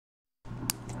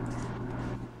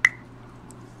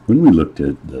When we looked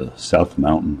at the South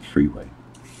Mountain Freeway,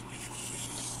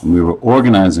 and we were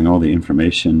organizing all the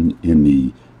information in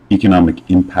the economic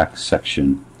impact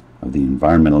section of the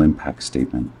environmental impact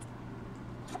statement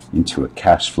into a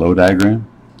cash flow diagram,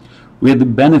 we had the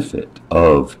benefit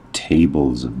of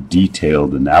tables of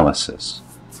detailed analysis.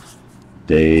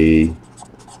 They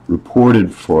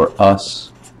reported for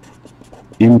us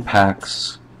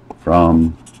impacts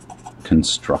from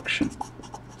construction,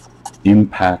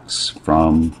 impacts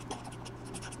from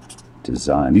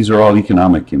design. These are all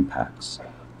economic impacts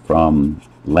from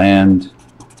land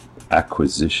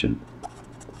acquisition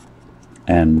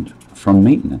and from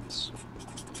maintenance.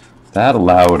 That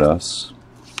allowed us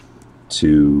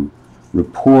to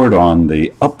report on the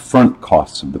upfront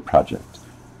costs of the project.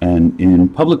 And in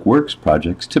public works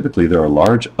projects, typically there are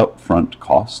large upfront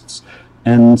costs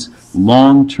and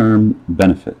long-term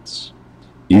benefits.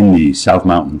 In the South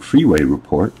Mountain Freeway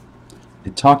report,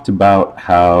 it talked about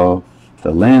how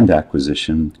the land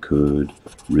acquisition could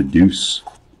reduce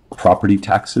property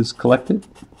taxes collected.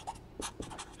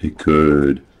 It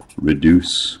could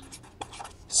reduce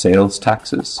sales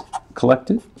taxes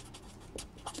collected.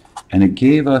 And it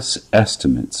gave us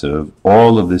estimates of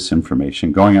all of this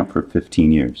information going up for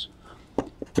 15 years.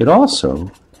 It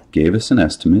also gave us an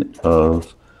estimate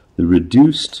of the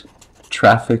reduced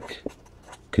traffic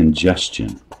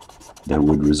congestion that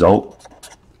would result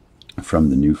from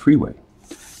the new freeway.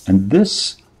 And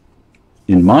this,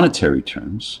 in monetary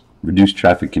terms, reduced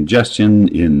traffic congestion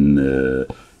in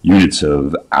the units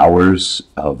of hours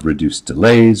of reduced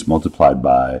delays multiplied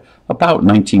by about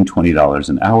 $19, $20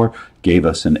 an hour, gave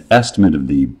us an estimate of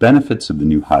the benefits of the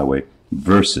new highway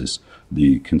versus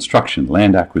the construction,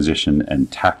 land acquisition,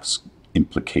 and tax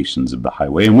implications of the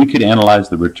highway, and we could analyze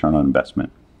the return on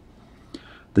investment.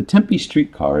 The Tempe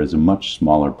Street Car is a much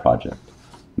smaller project.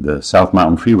 The South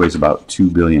Mountain Freeway is about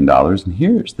 $2 billion, and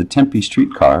here's the Tempe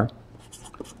Street Car,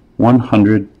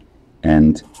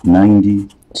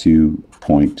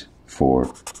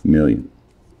 $192.4 million.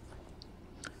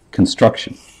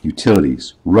 Construction,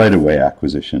 utilities, right-of-way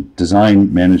acquisition,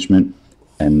 design, management,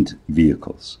 and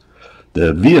vehicles.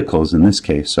 The vehicles in this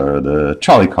case are the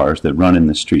trolley cars that run in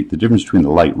the street. The difference between the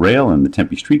light rail and the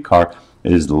Tempe Street Car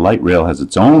is the light rail has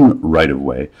its own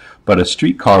right-of-way, but a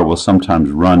streetcar will sometimes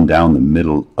run down the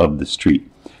middle of the street.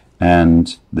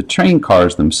 And the train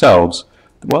cars themselves,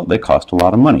 well, they cost a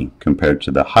lot of money compared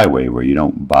to the highway where you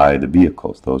don't buy the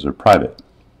vehicles. Those are private.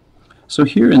 So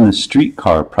here in the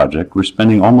streetcar project, we're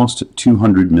spending almost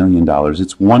 $200 million.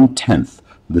 It's 1/10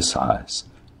 the size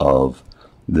of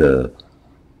the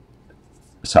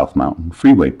South Mountain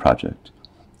Freeway project.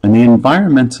 And the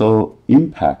environmental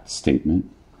impact statement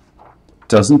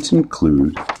doesn't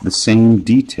include the same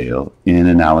detail in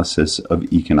analysis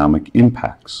of economic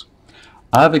impacts.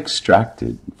 I've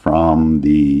extracted from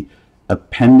the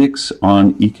appendix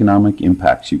on economic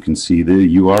impacts. You can see the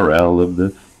URL of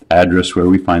the address where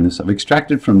we find this. I've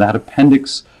extracted from that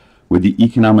appendix with the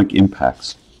economic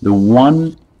impacts the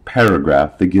one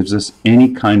paragraph that gives us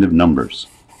any kind of numbers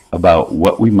about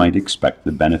what we might expect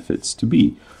the benefits to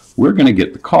be. We're going to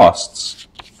get the costs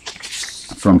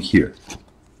from here,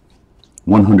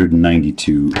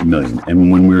 192 million.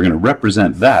 And when we're going to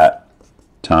represent that,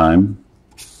 time,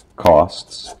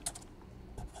 costs,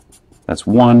 that's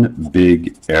one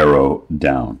big arrow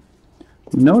down.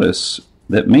 Notice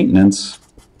that maintenance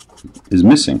is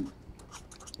missing.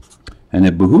 And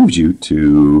it behooves you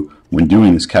to, when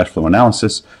doing this cash flow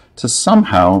analysis, to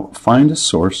somehow find a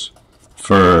source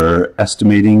for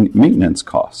estimating maintenance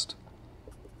cost.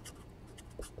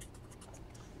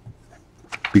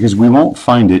 Because we won't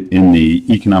find it in the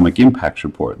economic impacts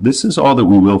report. This is all that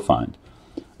we will find.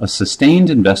 A sustained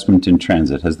investment in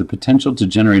transit has the potential to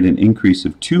generate an increase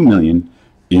of 2 million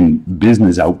in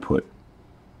business output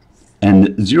and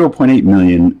 0.8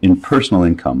 million in personal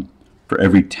income for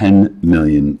every 10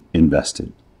 million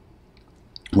invested.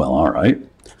 Well, all right.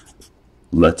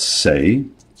 Let's say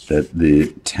that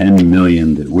the 10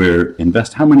 million that we're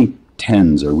investing, how many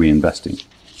tens are we investing?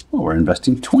 Well, we're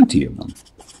investing 20 of them.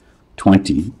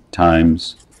 20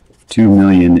 times 2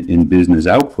 million in business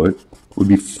output would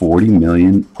be 40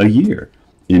 million a year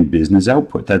in business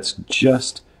output. That's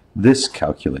just this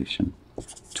calculation.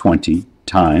 20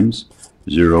 times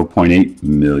 0.8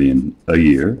 million a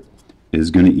year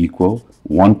is going to equal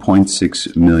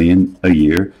 1.6 million a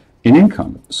year in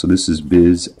income. So this is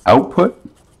biz output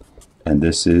and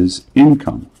this is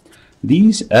income.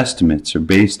 These estimates are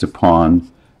based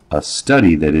upon a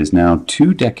study that is now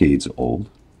 2 decades old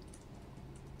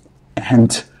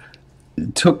and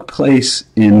took place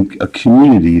in a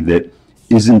community that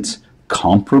isn't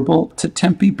comparable to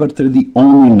Tempe, but they're the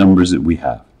only numbers that we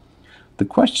have. The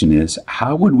question is,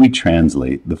 how would we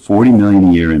translate the $40 million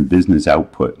a year in business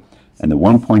output and the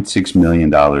 $1.6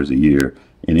 million a year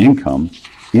in income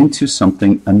into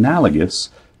something analogous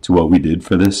to what we did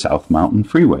for the South Mountain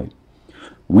Freeway?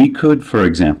 We could, for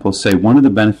example, say one of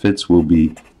the benefits will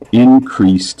be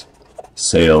increased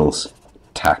sales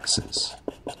taxes.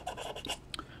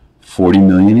 40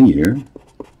 million a year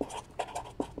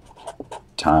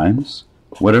times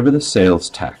whatever the sales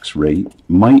tax rate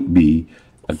might be,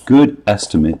 a good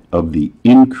estimate of the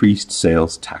increased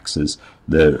sales taxes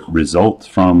that result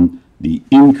from the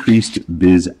increased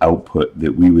biz output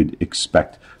that we would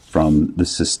expect from the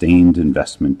sustained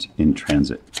investment in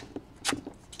transit.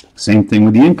 Same thing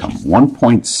with the income.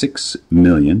 1.6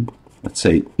 million, let's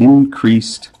say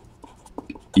increased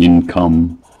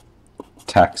income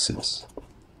taxes.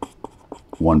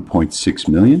 1.6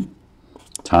 million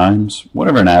times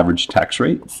whatever an average tax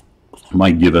rate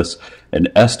might give us an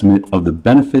estimate of the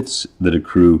benefits that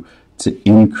accrue to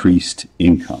increased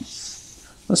income.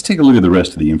 Let's take a look at the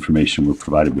rest of the information we're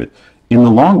provided with. In the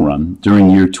long run, during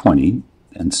year 20,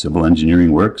 and civil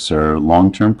engineering works are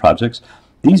long-term projects,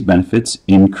 these benefits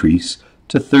increase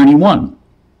to 31.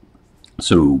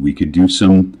 So we could do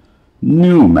some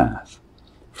new math.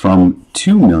 From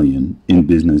 2 million in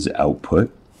business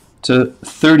output to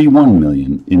 31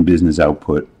 million in business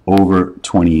output over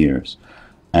 20 years.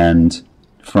 And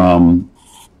from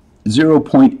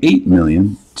 0.8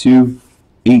 million to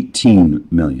 18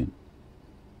 million.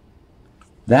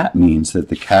 That means that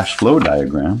the cash flow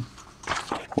diagram,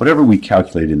 whatever we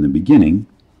calculate in the beginning,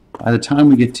 by the time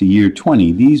we get to year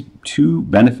 20, these two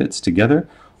benefits together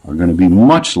are going to be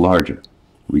much larger.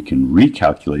 We can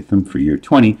recalculate them for year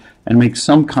 20 and make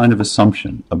some kind of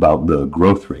assumption about the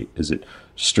growth rate. Is it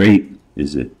straight?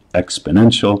 Is it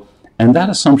exponential? And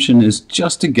that assumption is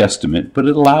just a guesstimate, but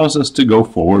it allows us to go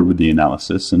forward with the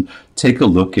analysis and take a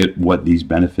look at what these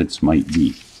benefits might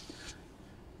be.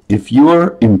 If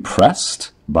you're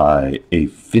impressed by a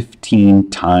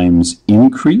 15 times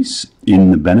increase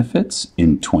in the benefits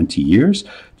in 20 years,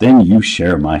 then you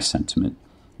share my sentiment.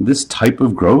 This type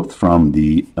of growth from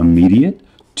the immediate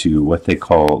to what they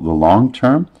call the long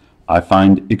term, I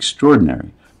find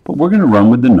extraordinary. But we're going to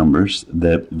run with the numbers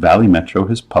that Valley Metro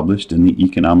has published in the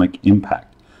economic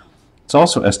impact. It's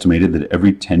also estimated that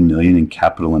every 10 million in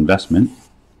capital investment,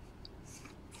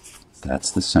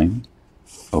 that's the same,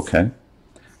 okay,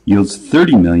 yields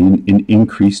 30 million in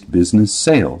increased business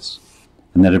sales.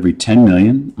 And that every 10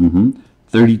 million,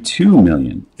 32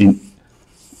 million in.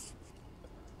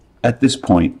 At this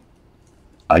point,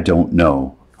 I don't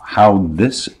know how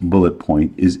this bullet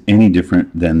point is any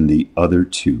different than the other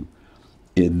two.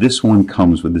 This one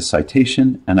comes with the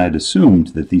citation, and I'd assumed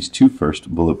that these two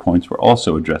first bullet points were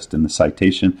also addressed in the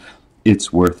citation.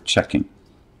 It's worth checking.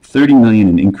 30 million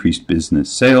in increased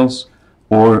business sales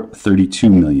or 32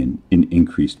 million in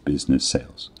increased business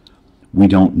sales. We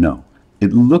don't know.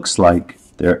 It looks like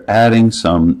they're adding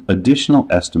some additional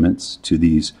estimates to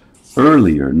these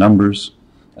earlier numbers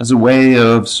as a way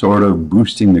of sort of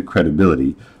boosting the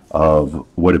credibility of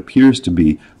what appears to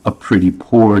be a pretty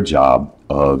poor job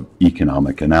of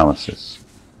economic analysis.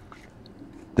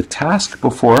 The task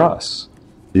before us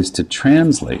is to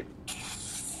translate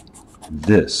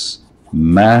this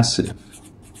massive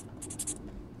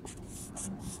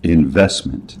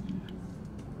investment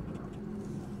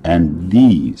and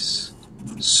these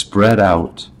spread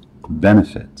out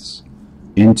benefits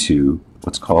into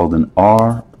what's called an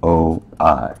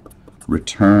ROI,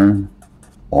 return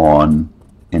on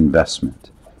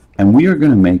investment. And we are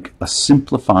going to make a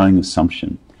simplifying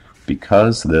assumption.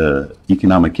 Because the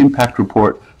economic impact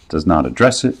report does not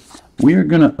address it, we are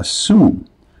going to assume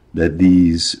that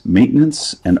these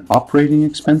maintenance and operating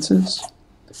expenses,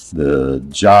 the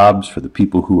jobs for the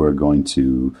people who are going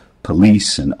to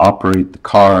police and operate the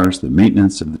cars, the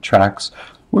maintenance of the tracks,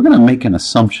 we're going to make an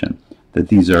assumption that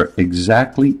these are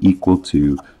exactly equal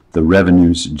to the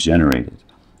revenues generated.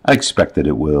 I expect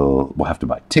that we'll have to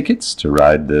buy tickets to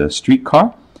ride the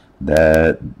streetcar,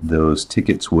 that those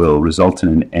tickets will result in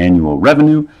an annual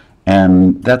revenue,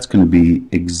 and that's going to be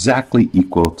exactly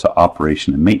equal to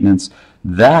operation and maintenance.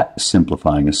 That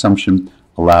simplifying assumption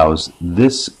allows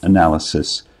this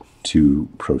analysis to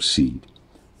proceed.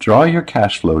 Draw your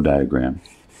cash flow diagram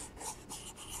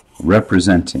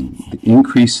representing the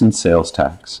increase in sales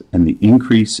tax and the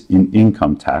increase in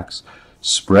income tax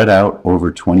spread out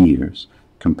over 20 years.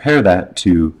 Compare that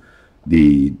to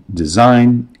the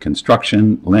design,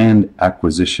 construction, land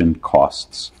acquisition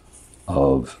costs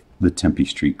of the Tempe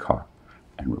Street Car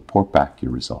and report back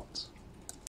your results.